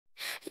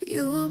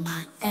You're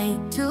my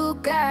angel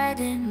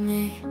guiding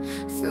me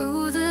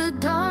through the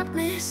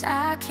darkness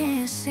I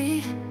can't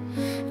see.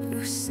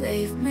 You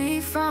save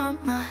me from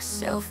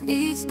myself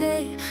each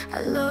day.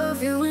 I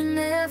love you in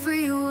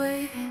every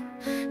way.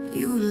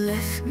 You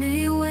lift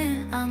me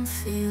when I'm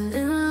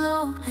feeling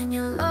low. In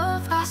your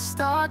love I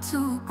start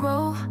to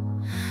grow.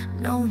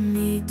 No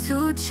need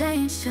to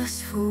change,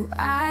 just who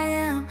I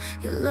am.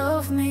 You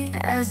love me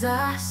as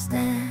I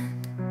stand.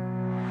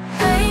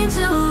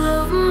 Angel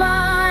of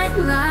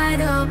mine, light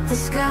up the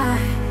sky.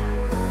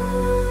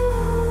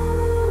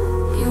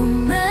 You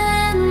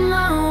mend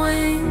my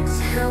wings,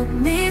 help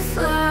me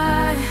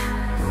fly.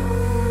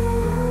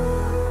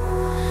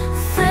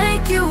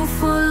 Thank you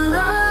for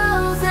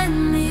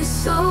loving me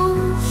so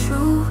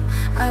true.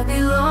 I'd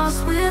be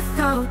lost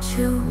without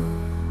you.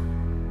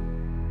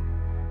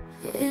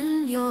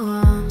 In your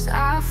arms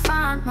I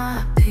find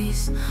my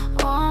peace.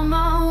 All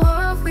my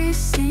worries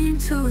seem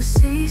to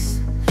cease.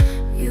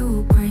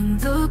 You bring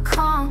the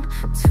calm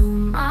to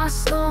my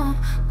storm.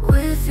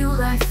 With you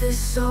life is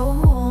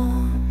so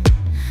warm.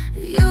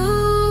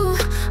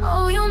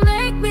 You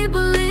make me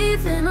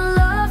believe in a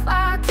love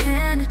I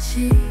can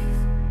achieve.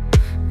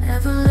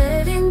 Never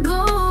letting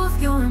go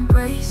of your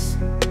embrace.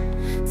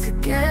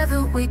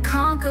 Together we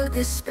conquer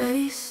this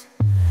space.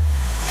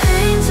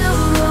 Angel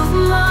of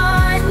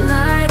mine,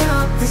 light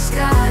up the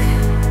sky.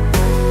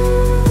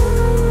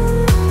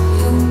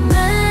 You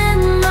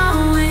mend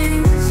my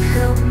wings,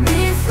 help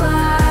me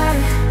fly.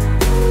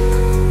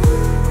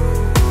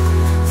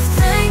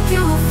 Thank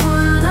you for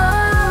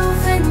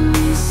loving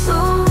me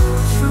so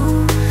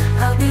true.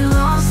 I'd be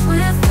lost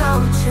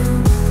without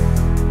you.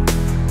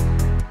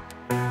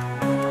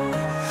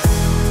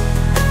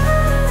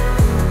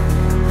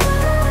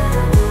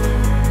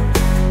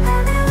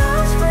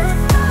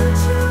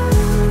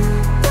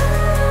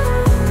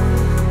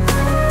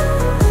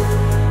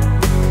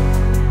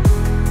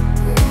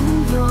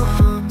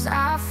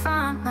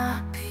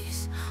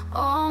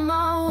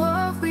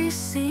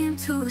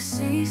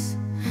 Cease.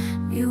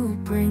 You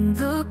bring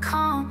the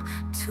calm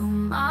to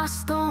my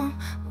storm.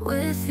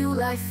 With you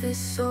life is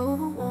so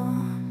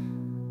warm.